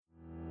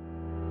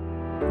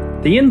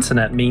The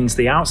internet means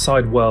the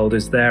outside world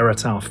is there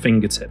at our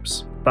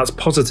fingertips. That's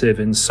positive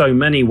in so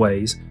many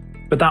ways,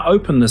 but that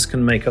openness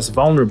can make us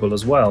vulnerable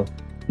as well.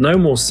 No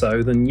more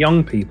so than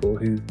young people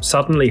who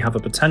suddenly have a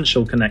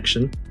potential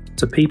connection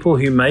to people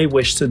who may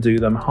wish to do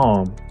them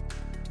harm.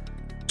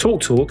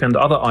 TalkTalk and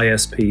other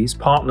ISPs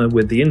partner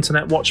with the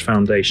Internet Watch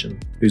Foundation,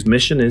 whose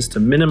mission is to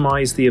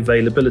minimize the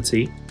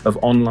availability of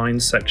online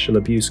sexual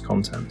abuse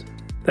content.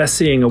 They're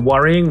seeing a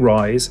worrying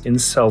rise in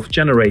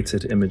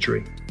self-generated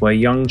imagery, where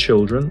young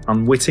children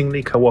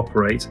unwittingly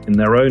cooperate in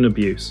their own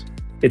abuse.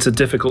 It's a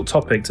difficult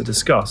topic to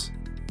discuss,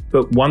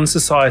 but one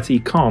society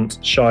can't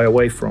shy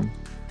away from.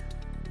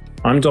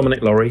 I'm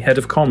Dominic Laurie, Head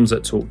of Comms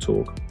at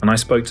TalkTalk, and I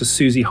spoke to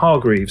Susie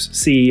Hargreaves,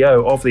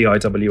 CEO of the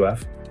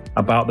IWF,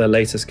 about their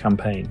latest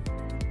campaign.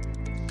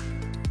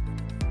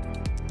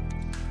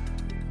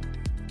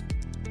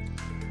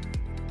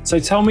 So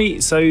tell me,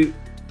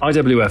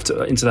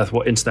 IWF,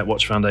 Internet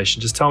Watch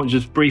Foundation,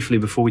 just briefly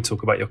before we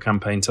talk about your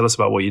campaign, tell us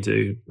about what you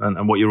do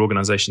and what your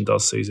organisation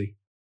does, Susie.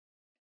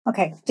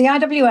 Okay, the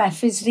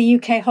IWF is the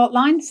UK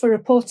hotline for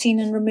reporting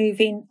and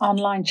removing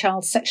online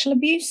child sexual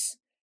abuse.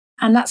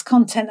 And that's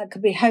content that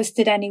could be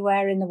hosted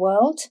anywhere in the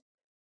world.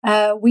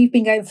 We've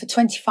been going for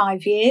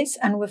 25 years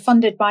and we're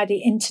funded by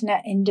the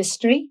internet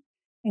industry,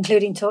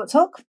 including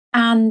TalkTalk.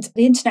 And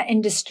the internet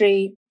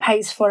industry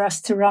pays for us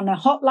to run a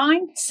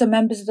hotline so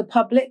members of the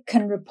public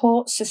can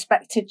report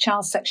suspected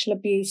child sexual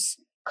abuse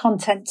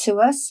content to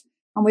us.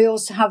 And we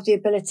also have the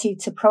ability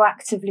to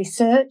proactively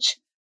search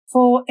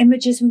for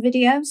images and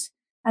videos.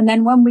 And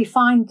then when we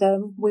find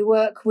them, we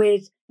work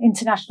with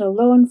international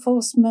law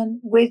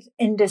enforcement, with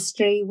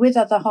industry, with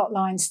other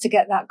hotlines to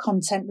get that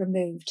content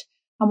removed.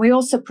 And we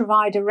also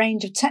provide a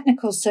range of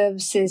technical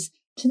services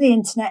to the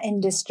internet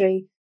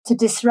industry to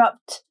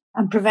disrupt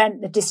and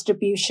prevent the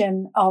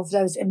distribution of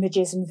those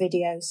images and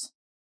videos.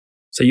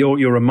 So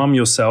you're a mum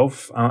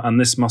yourself, and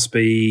this must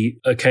be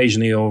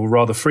occasionally, or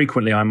rather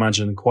frequently, I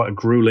imagine, quite a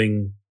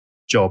grueling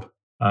job.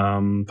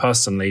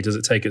 Personally, does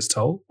it take its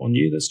toll on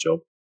you, this job?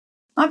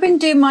 I've been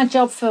doing my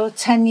job for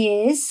 10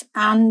 years,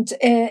 and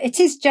it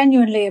is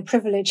genuinely a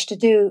privilege to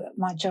do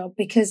my job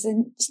because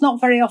it's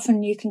not very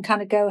often you can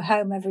kind of go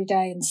home every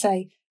day and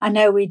say, I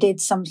know we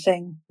did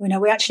something,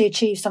 we actually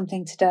achieved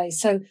something today.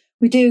 So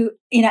we do,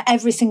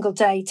 every single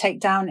day take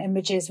down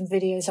images and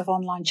videos of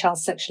online child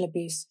sexual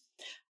abuse.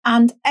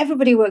 And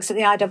everybody who works at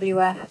the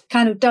IWF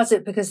kind of does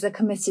it because they're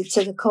committed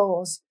to the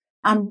cause.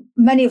 And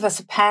many of us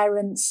are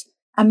parents,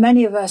 and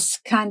many of us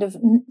kind of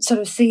sort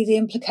of see the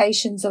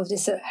implications of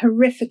this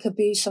horrific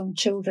abuse on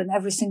children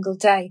every single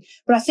day.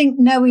 But I think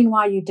knowing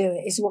why you do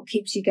it is what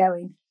keeps you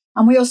going.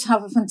 And we also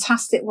have a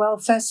fantastic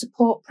welfare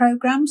support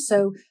program.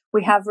 So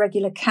we have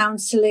regular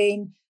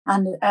counselling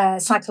and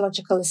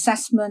psychological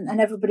assessment, and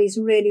everybody's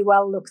really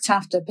well looked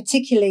after,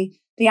 particularly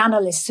the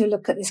analysts who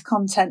look at this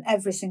content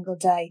every single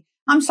day.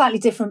 I'm slightly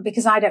different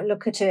because I don't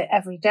look at it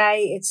every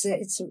day.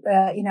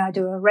 I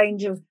do a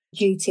range of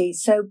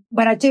duties. So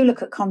when I do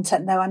look at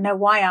content, though, I know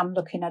why I'm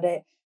looking at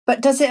it.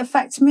 But does it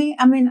affect me?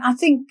 I mean,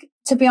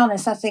 to be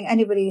honest, I think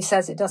anybody who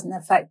says it doesn't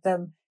affect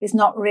them is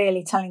not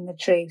really telling the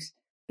truth.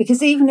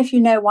 Because even if you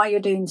know why you're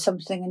doing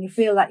something and you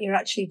feel that you're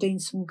actually doing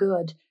some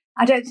good,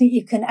 I don't think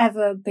you can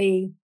ever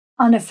be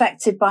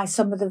unaffected by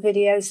some of the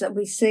videos that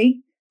we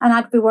see. And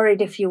I'd be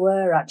worried if you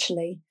were,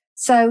 actually.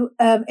 So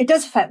it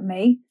does affect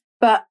me,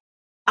 but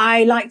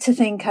I like to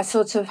think I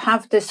sort of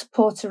have the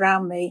support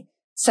around me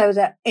so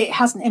that it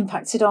hasn't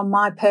impacted on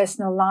my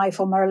personal life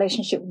or my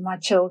relationship with my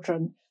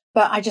children.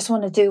 But I just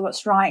want to do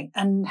what's right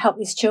and help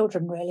these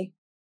children, really.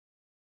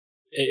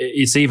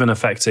 It's even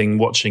affecting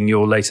watching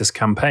your latest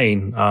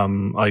campaign.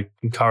 I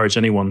encourage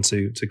anyone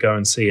to go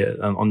and see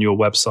it on your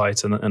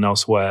website and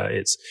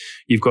elsewhere.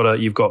 You've got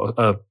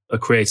a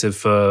creative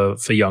for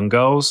young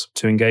girls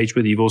to engage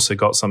with. You've also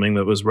got something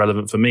that was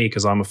relevant for me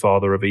because I'm a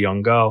father of a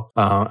young girl,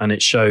 and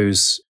it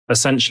shows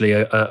essentially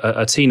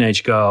a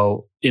teenage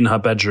girl in her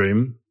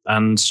bedroom,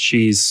 and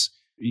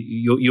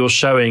you're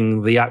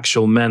showing the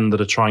actual men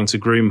that are trying to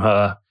groom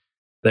her.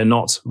 They're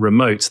not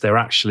remote. They're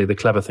actually, the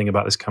clever thing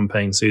about this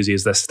campaign, Susie,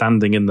 is they're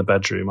standing in the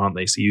bedroom, aren't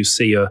they? So you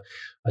see a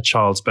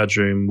child's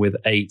bedroom with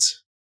 8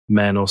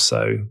 men or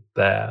so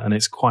there, and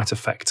it's quite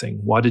affecting.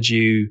 Why did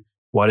you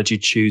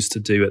choose to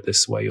do it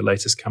this way, your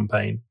latest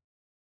campaign?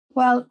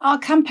 Well, our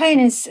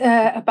campaign is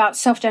about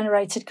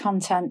self-generated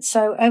content.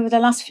 So over the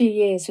last few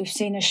years, we've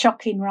seen a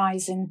shocking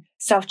rise in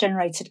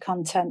self-generated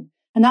content.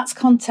 And that's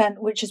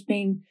content which has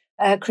been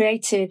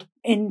created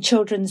in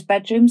children's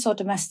bedrooms or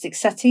domestic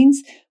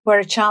settings, where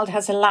a child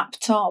has a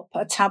laptop,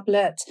 a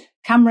tablet,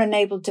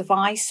 camera-enabled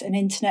device, an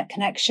internet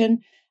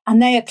connection,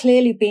 and they are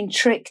clearly being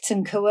tricked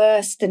and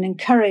coerced and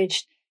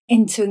encouraged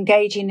into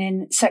engaging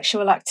in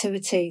sexual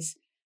activities.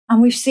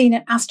 And we've seen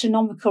an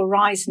astronomical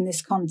rise in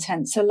this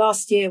content. So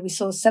last year, we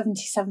saw a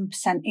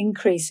 77%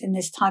 increase in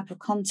this type of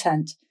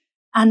content.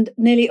 And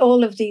nearly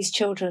all of these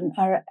children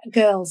are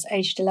girls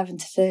aged 11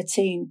 to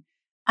 13.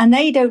 And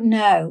they don't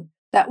know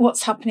that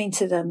what's happening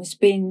to them is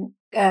being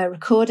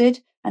recorded,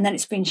 and then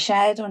it's been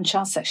shared on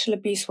child sexual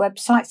abuse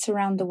websites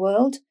around the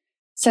world.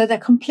 So they're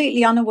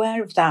completely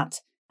unaware of that.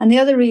 And the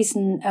other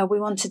reason we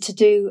wanted to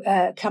do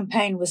a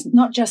campaign was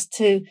not just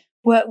to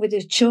work with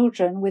the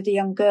children, with the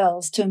young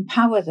girls, to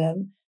empower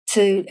them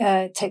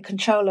to take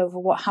control over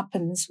what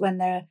happens when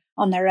they're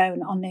on their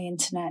own on the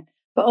internet,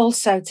 but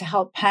also to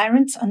help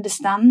parents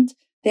understand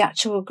the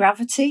actual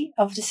gravity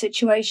of the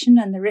situation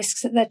and the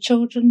risks that their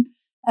children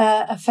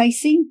are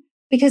facing.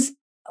 Because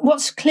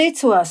what's clear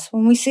to us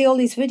when we see all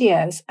these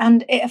videos,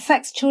 and it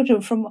affects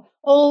children from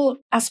all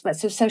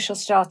aspects of social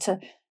strata,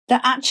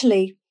 that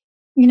actually,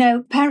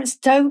 parents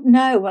don't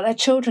know what their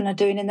children are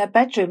doing in their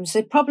bedrooms.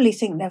 They probably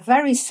think they're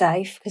very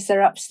safe because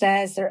they're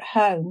upstairs, they're at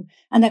home,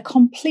 and they're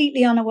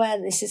completely unaware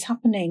that this is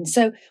happening.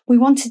 So we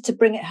wanted to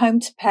bring it home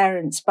to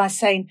parents by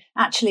saying,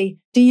 actually,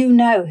 do you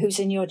know who's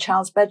in your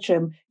child's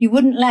bedroom? You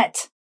wouldn't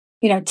let,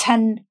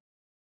 10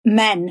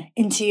 men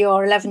into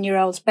your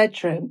 11-year-old's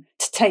bedroom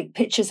to take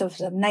pictures of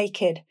them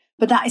naked.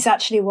 But that is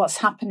actually what's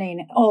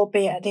happening,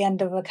 albeit at the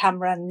end of a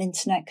camera and an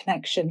internet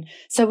connection.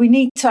 So we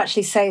need to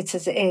actually say it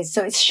as it is.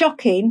 So it's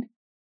shocking,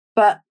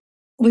 but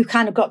we've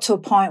kind of got to a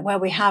point where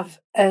we have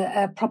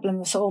a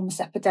problem of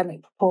almost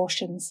epidemic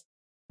proportions.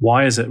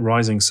 Why is it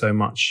rising so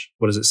much?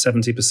 What is it,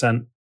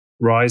 70%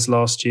 rise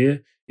last year?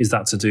 Is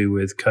that to do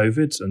with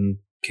COVID and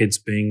kids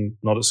being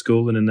not at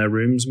school and in their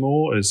rooms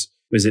more? Is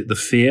it the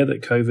fear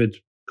that COVID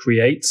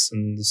creates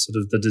and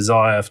sort of the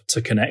desire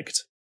to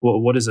connect?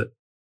 What is it?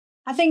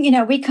 I think,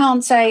 we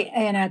can't say,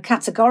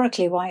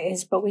 categorically why it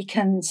is, but we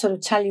can sort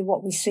of tell you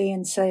what we see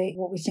and say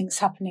what we think is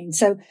happening.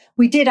 So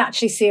we did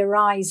actually see a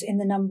rise in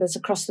the numbers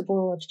across the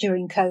board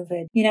during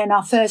COVID. In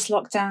our first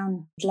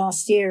lockdown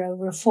last year,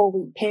 over a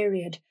 4-week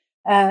period,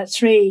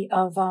 3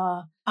 of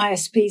our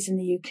ISPs in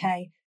the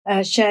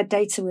UK shared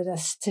data with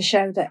us to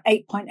show that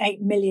 8.8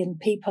 million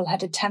people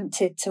had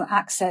attempted to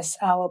access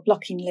our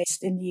blocking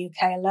list in the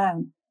UK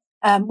alone,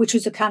 which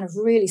was a kind of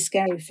really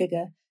scary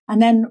figure.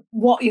 And then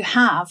what you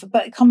have,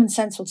 but common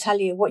sense will tell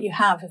you what you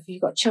have if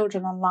you've got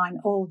children online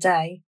all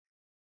day,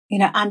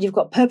 and you've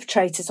got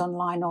perpetrators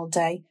online all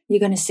day, you're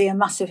going to see a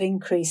massive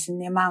increase in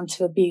the amount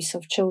of abuse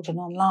of children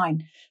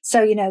online.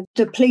 So,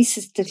 the police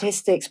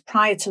statistics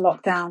prior to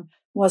lockdown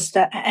was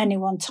that at any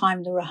one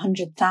time there were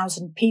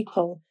 100,000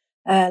 people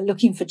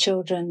looking for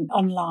children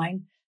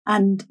online,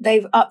 and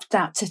they've upped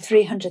that to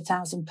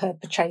 300,000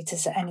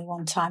 perpetrators at any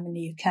one time in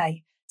the UK.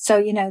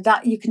 So,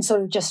 that you can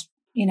sort of just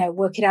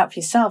work it out for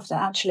yourself that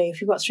actually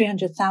if you've got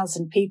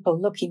 300,000 people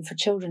looking for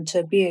children to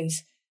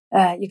abuse,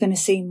 you're going to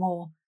see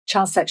more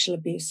child sexual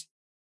abuse.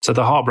 So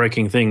the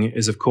heartbreaking thing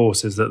is, of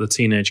course, is that the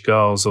teenage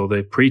girls or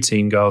the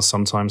preteen girls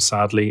sometimes,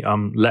 sadly,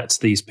 let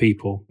these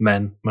people,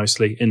 men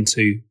mostly,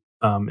 into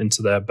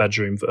their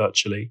bedroom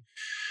virtually.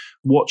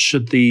 What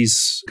should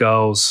these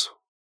girls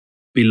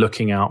be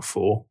looking out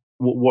for?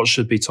 What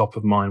should be top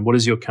of mind? What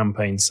is your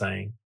campaign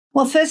saying?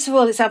 Well, first of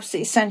all, it's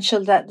absolutely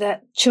essential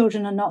that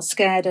children are not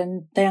scared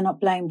and they are not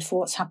blamed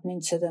for what's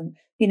happening to them.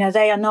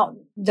 They are not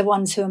the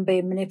ones who are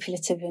being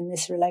manipulative in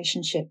this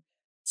relationship.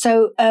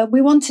 So we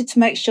wanted to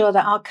make sure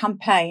that our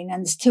campaign,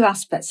 and there's 2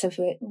 aspects of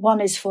it. One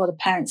is for the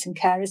parents and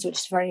carers, which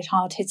is very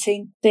hard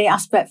hitting. The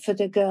aspect for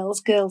the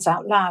girls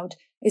out loud,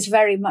 is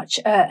very much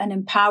an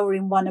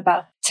empowering one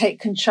about take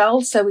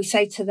control. So we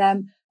say to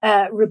them,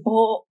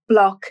 report,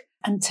 block,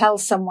 and tell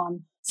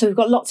someone. So we've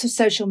got lots of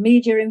social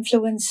media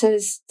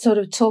influencers sort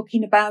of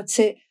talking about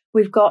it.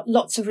 We've got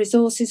lots of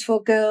resources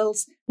for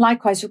girls.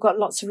 Likewise, we've got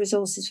lots of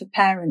resources for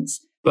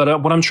parents.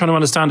 But what I'm trying to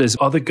understand is,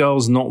 are the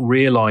girls not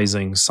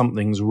realizing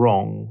something's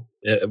wrong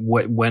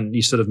when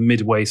you sort of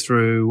midway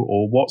through,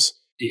 or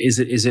is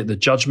it the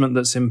judgment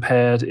that's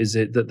impaired? Is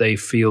it that they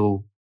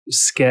feel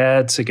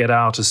scared to get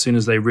out as soon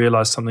as they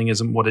realize something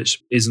isn't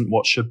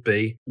what should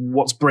be?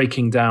 What's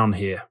breaking down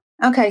here?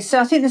 Okay, so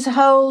I think there's a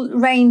whole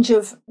range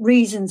of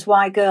reasons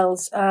why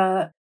girls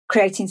are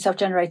creating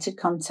self-generated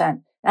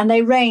content. And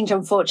they range,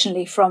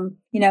 unfortunately, from,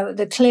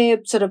 the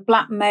clear sort of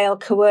blackmail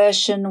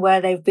coercion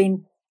where they've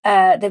been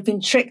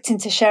tricked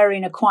into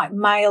sharing a quite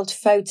mild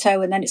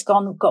photo, and then it's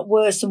got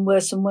worse and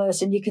worse and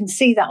worse. And you can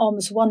see that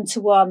almost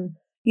one-to-one,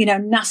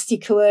 nasty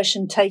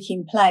coercion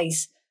taking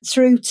place,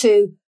 through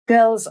to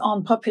girls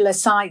on popular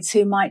sites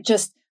who might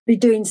just be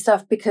doing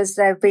stuff because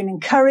they've been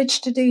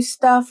encouraged to do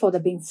stuff, or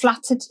they've been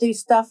flattered to do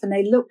stuff, and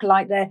they look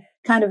like they're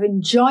kind of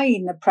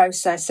enjoying the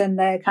process and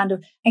they're kind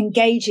of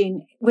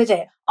engaging with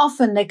it.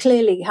 Often they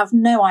clearly have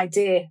no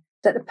idea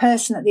that the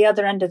person at the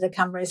other end of the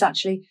camera is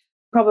actually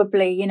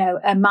probably,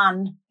 a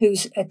man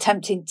who's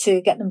attempting to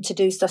get them to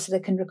do stuff so they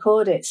can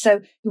record it. So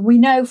we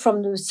know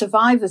from the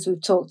survivors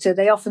we've talked to,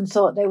 they often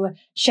thought they were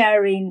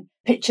sharing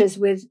pictures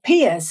with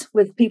peers,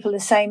 with people the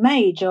same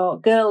age or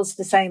girls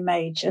the same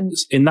age. And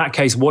in that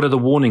case, what are the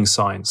warning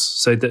signs?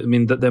 So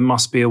that there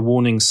must be a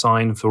warning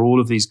sign for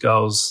all of these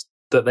girls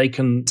that they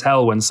can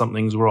tell when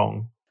something's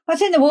wrong. I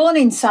think the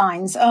warning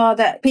signs are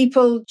that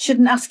people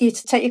shouldn't ask you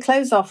to take your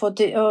clothes off, or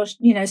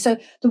so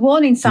the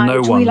warning sign.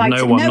 No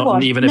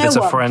one, even if it's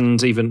a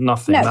friend, even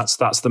nothing. No.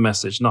 That's the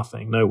message.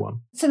 Nothing. No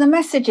one. So the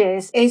message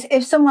is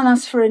if someone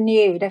asks for a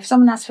nude, if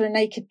someone asks for a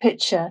naked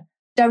picture,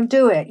 don't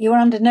do it. You're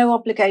under no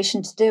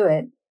obligation to do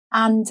it.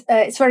 And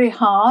it's very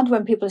hard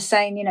when people are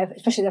saying,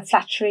 especially they're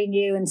flattering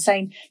you and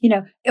saying,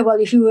 well,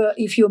 if you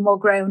were more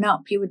grown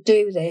up, you would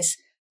do this.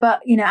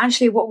 But,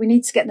 actually what we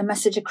need to get the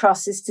message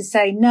across is to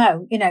say,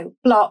 no,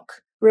 block,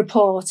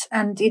 report,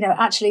 and,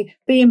 actually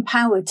be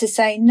empowered to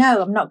say,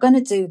 no, I'm not going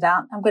to do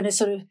that. I'm going to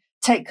sort of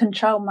take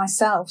control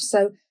myself.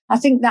 So I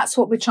think that's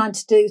what we're trying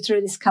to do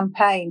through this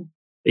campaign.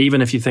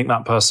 Even if you think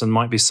that person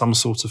might be some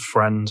sort of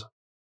friend,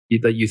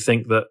 that you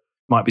think that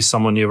might be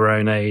someone your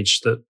own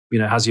age that,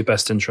 has your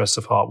best interests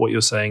at heart, what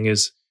you're saying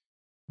is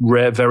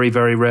very,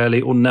 very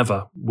rarely or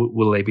never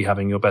will they be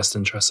having your best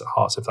interests at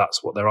heart if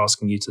that's what they're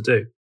asking you to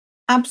do.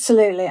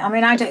 Absolutely. I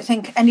mean, I don't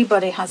think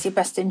anybody has your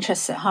best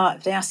interests at heart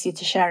if they ask you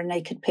to share a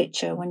naked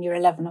picture when you're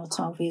 11 or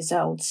 12 years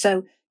old.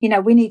 So,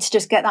 we need to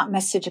just get that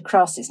message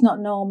across. It's not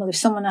normal. If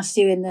someone asks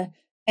you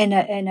in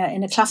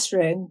a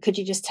classroom, could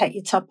you just take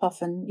your top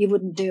off, and you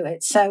wouldn't do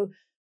it. So,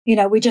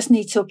 we just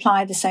need to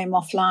apply the same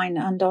offline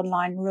and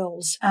online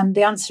rules. And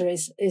the answer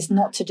is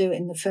not to do it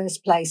in the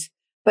first place,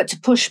 but to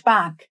push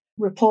back,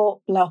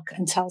 report, block,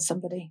 and tell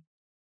somebody.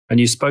 And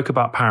you spoke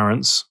about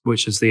parents,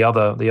 which is the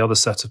other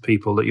set of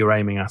people that you're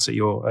aiming at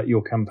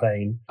your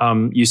campaign.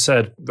 You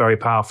said very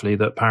powerfully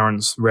that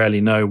parents rarely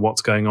know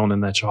what's going on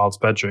in their child's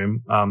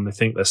bedroom. They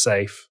think they're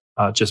safe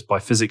just by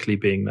physically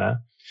being there.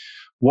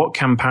 What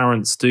can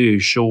parents do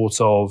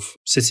short of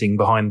sitting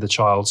behind the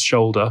child's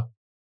shoulder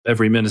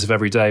every minute of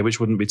every day, which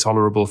wouldn't be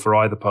tolerable for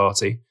either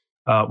party?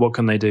 What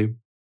can they do?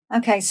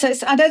 Okay, so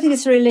I don't think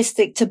it's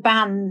realistic to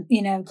ban,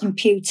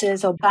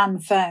 computers or ban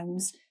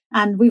phones.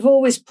 And we've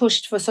always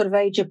pushed for sort of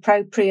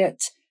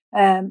age-appropriate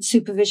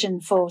supervision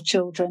for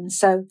children.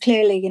 So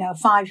clearly, a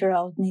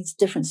 5-year-old needs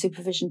different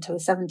supervision to a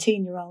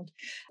 17-year-old.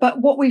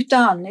 But what we've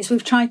done is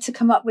we've tried to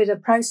come up with a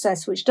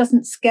process which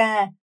doesn't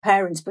scare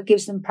parents, but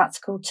gives them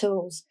practical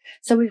tools.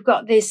 So we've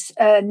got this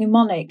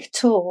mnemonic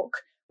talk,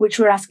 which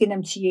we're asking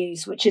them to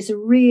use, which is a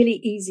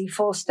really easy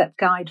 4-step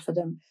guide for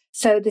them.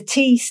 So the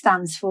T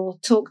stands for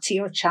talk to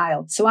your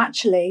child. So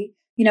actually,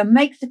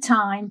 make the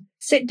time,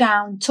 sit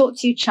down, talk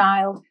to your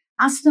child,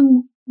 ask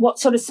them what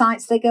sort of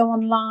sites they go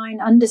online,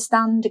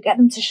 understand, get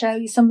them to show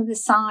you some of the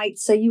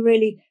sites so you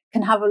really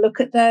can have a look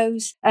at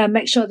those.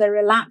 Make sure they're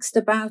relaxed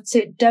about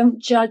it. Don't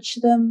judge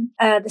them.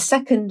 The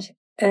second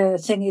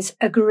thing is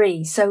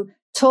agree. So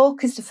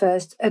talk is the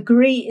first,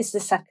 agree is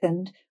the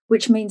second,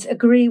 which means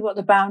agree what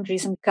the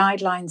boundaries and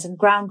guidelines and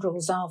ground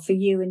rules are for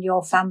you and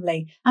your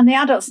family. And the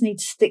adults need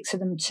to stick to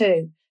them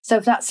too. So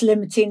if that's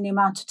limiting the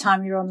amount of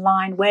time you're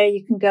online, where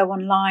you can go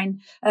online,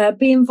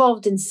 be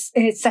involved in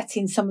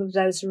setting some of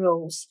those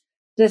rules.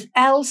 The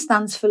L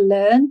stands for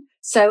learn.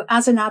 So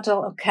as an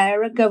adult or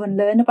carer, go and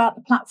learn about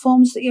the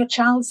platforms that your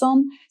child's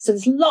on. So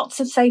there's lots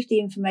of safety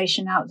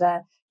information out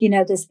there.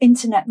 There's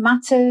Internet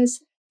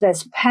Matters,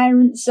 there's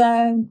Parent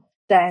Zone,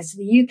 there's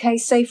the UK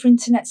Safer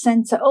Internet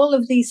Centre. All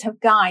of these have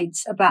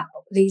guides about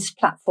these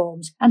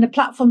platforms, and the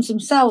platforms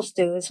themselves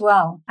do as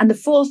well. And the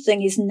fourth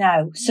thing is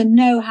know. So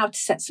know how to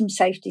set some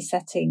safety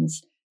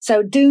settings.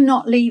 So do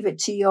not leave it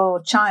to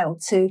your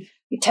child to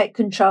take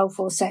control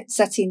for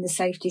setting the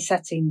safety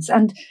settings.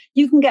 And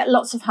you can get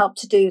lots of help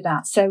to do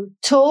that. So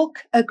talk,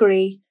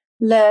 agree,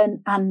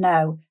 learn, and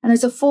know. And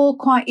there's 4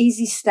 quite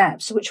easy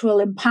steps which will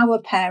empower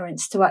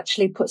parents to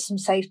actually put some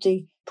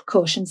safety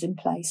precautions in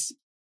place.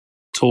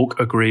 Talk,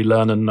 agree,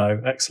 learn, and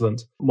know.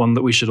 Excellent. One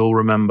that we should all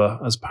remember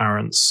as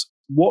parents.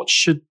 What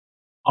should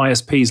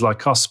ISPs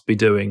like us be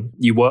doing?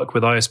 You work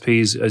with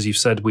ISPs, as you've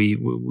said,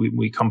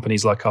 we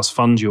companies like us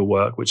fund your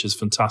work, which is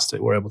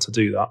fantastic. We're able to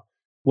do that.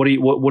 What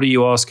are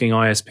you asking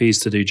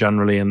ISPs to do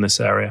generally in this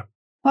area?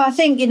 Well, I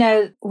think,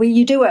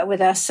 you do work with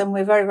us, and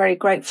we're very, very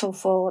grateful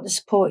for the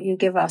support you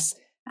give us.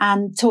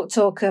 And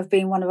TalkTalk have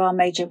been one of our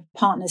major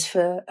partners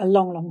for a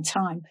long, long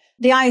time.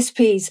 The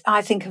ISPs,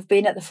 I think, have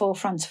been at the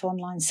forefront of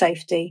online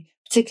safety,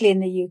 particularly in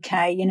the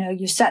UK.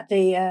 You set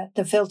the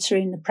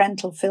filtering, the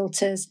parental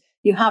filters,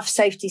 you have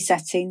safety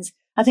settings.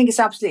 I think it's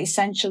absolutely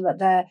essential that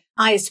the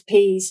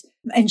ISPs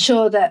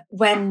ensure that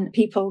when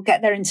people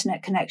get their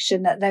internet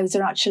connection, that those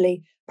are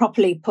actually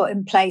properly put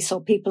in place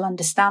or people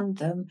understand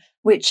them,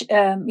 which,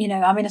 I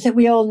think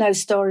we all know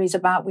stories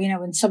about,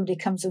 when somebody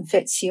comes and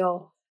fits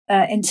your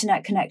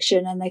internet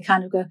connection and they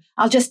kind of go,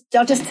 I'll just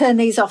turn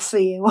these off for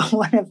you or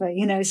whatever,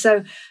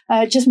 So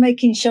just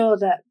making sure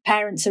that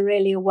parents are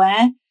really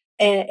aware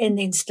in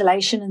the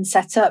installation and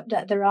setup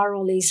that there are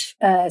all these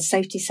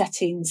safety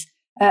settings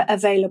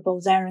available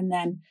there and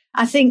then.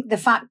 I think the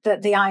fact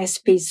that the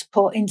ISPs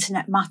support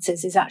Internet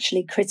Matters is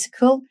actually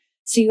critical.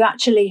 So you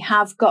actually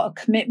have got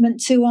a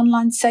commitment to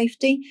online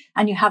safety,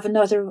 and you have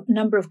another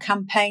number of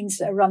campaigns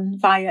that are run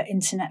via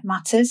Internet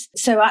Matters.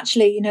 So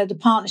actually, the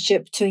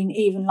partnership between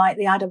even like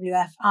the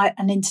IWF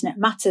and Internet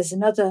Matters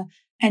and other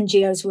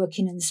NGOs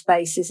working in the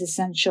space is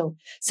essential.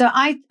 So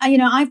I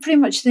pretty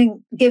much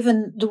think,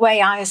 given the way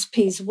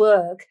ISPs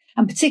work,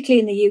 and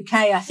particularly in the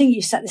UK, I think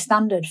you set the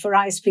standard for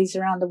ISPs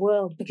around the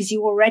world because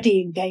you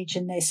already engage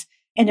in this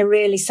in a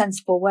really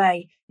sensible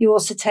way. You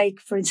also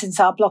take, for instance,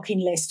 our blocking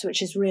list,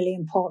 which is really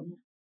important.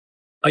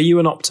 Are you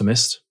an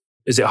optimist?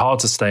 Is it hard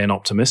to stay an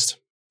optimist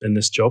in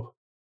this job?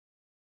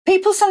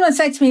 People sometimes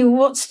say to me, well,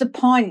 what's the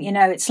point?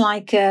 It's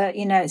like,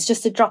 it's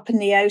just a drop in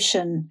the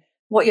ocean,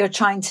 what you're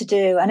trying to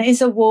do. And it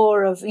is a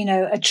war of,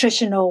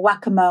 attrition or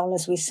whack-a-mole,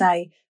 as we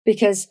say,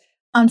 because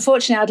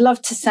unfortunately, I'd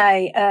love to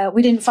say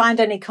we didn't find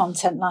any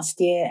content last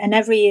year. And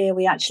every year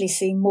we actually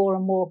see more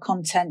and more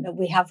content that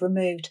we have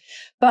removed.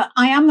 But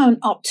I am an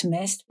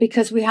optimist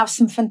because we have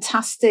some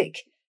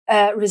fantastic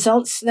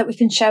results that we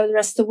can show the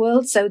rest of the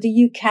world. So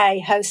the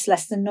UK hosts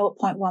less than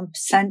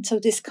 0.1%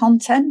 of this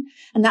content.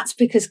 And that's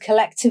because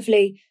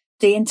collectively,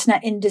 the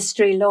internet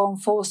industry, law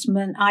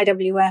enforcement,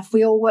 IWF,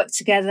 we all work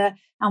together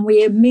and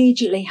we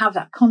immediately have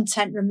that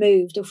content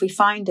removed if we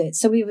find it.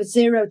 So we have a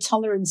zero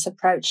tolerance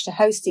approach to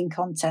hosting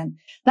content.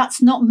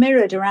 That's not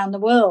mirrored around the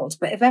world.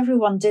 But if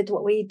everyone did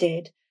what we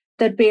did,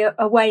 there'd be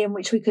a way in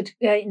which we could,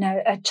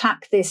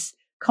 attack this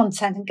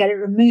content and get it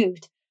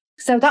removed.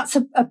 So that's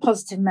a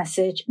positive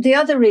message. The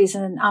other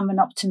reason I'm an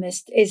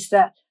optimist is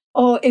that,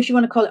 or if you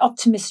want to call it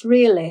optimist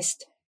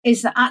realist,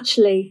 is that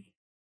actually,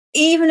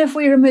 even if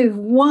we remove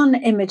one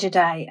image a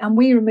day and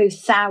we remove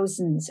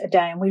thousands a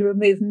day and we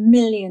remove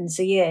millions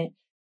a year,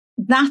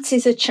 that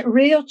is a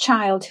real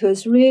child who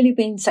has really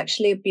been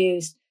sexually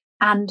abused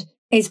and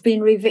is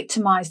being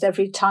re-victimized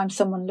every time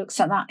someone looks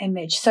at that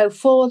image. So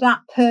for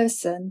that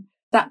person,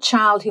 that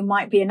child who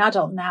might be an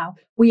adult now,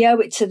 we owe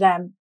it to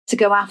them to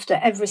go after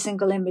every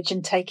single image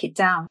and take it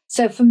down.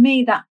 So for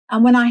me,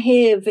 and when I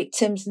hear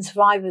victims and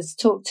survivors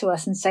talk to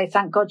us and say,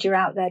 thank God you're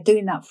out there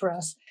doing that for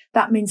us,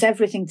 that means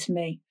everything to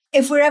me.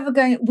 If we're ever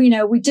going,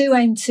 we do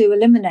aim to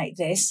eliminate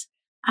this,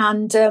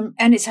 and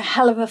it's a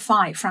hell of a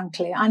fight,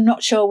 frankly. I'm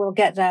not sure we'll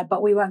get there,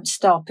 but we won't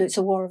stop. It's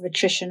a war of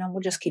attrition and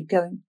we'll just keep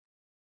going.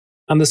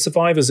 And the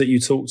survivors that you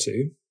talk to,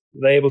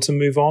 are they able to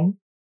move on?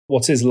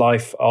 What is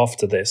life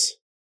after this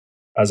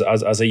as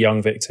a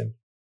young victim?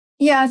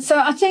 Yeah, so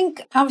I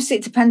think obviously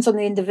it depends on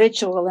the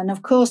individual. And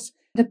of course,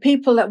 the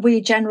people that we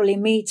generally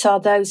meet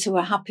are those who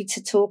are happy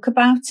to talk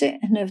about it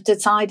and have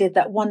decided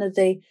that one of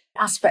the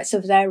aspects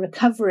of their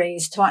recovery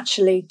is to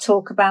actually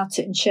talk about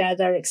it and share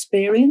their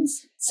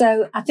experience.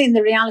 So I think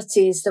the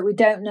reality is that we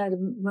don't know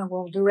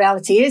the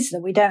reality is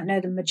that we don't know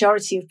the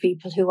majority of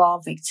people who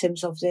are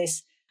victims of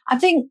this. I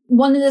think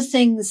one of the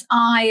things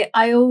I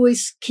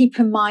always keep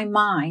in my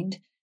mind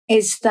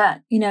is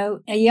that,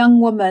 a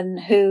young woman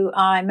who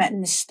I met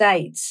in the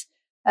States,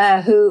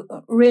 who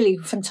really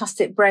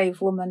fantastic,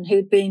 brave woman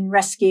who'd been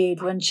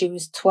rescued when she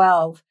was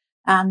 12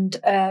 and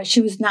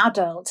she was an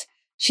adult.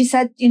 She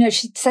said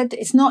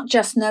it's not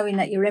just knowing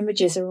that your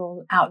images are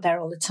all out there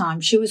all the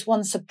time. She was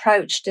once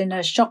approached in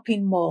a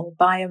shopping mall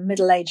by a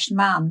middle-aged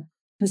man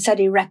who said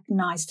he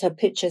recognized her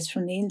pictures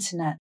from the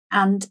internet.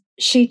 And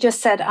she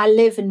just said, I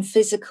live in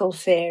physical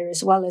fear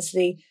as well as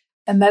the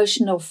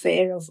emotional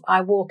fear of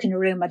I walk in a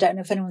room. I don't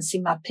know if anyone's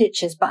seen my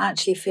pictures, but I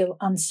actually feel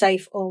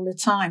unsafe all the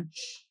time.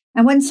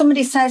 And when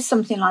somebody says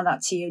something like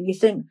that to you and you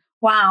think,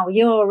 wow,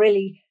 you're a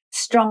really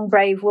strong,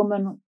 brave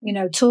woman,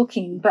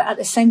 talking, but at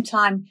the same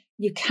time,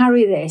 you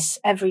carry this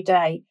every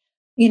day.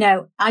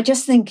 I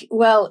just think,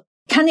 well,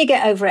 can you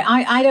get over it?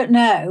 I don't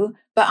know,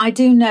 but I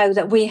do know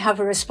that we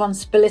have a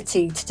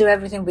responsibility to do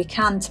everything we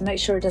can to make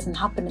sure it doesn't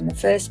happen in the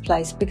first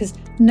place, because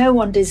no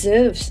one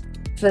deserves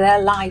for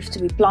their life to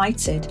be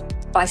blighted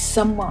by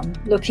someone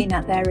looking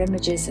at their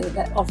images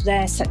of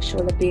their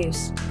sexual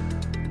abuse.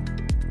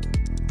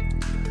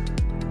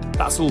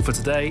 That's all for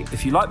today.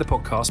 If you like the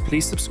podcast,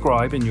 please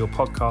subscribe in your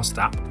podcast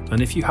app.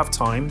 And if you have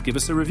time, give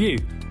us a review.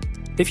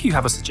 If you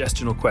have a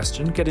suggestion or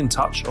question, get in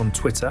touch on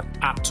Twitter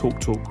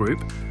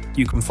 @TalkTalkGroup.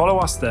 You can follow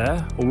us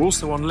there or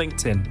also on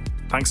LinkedIn.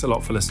 Thanks a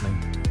lot for listening.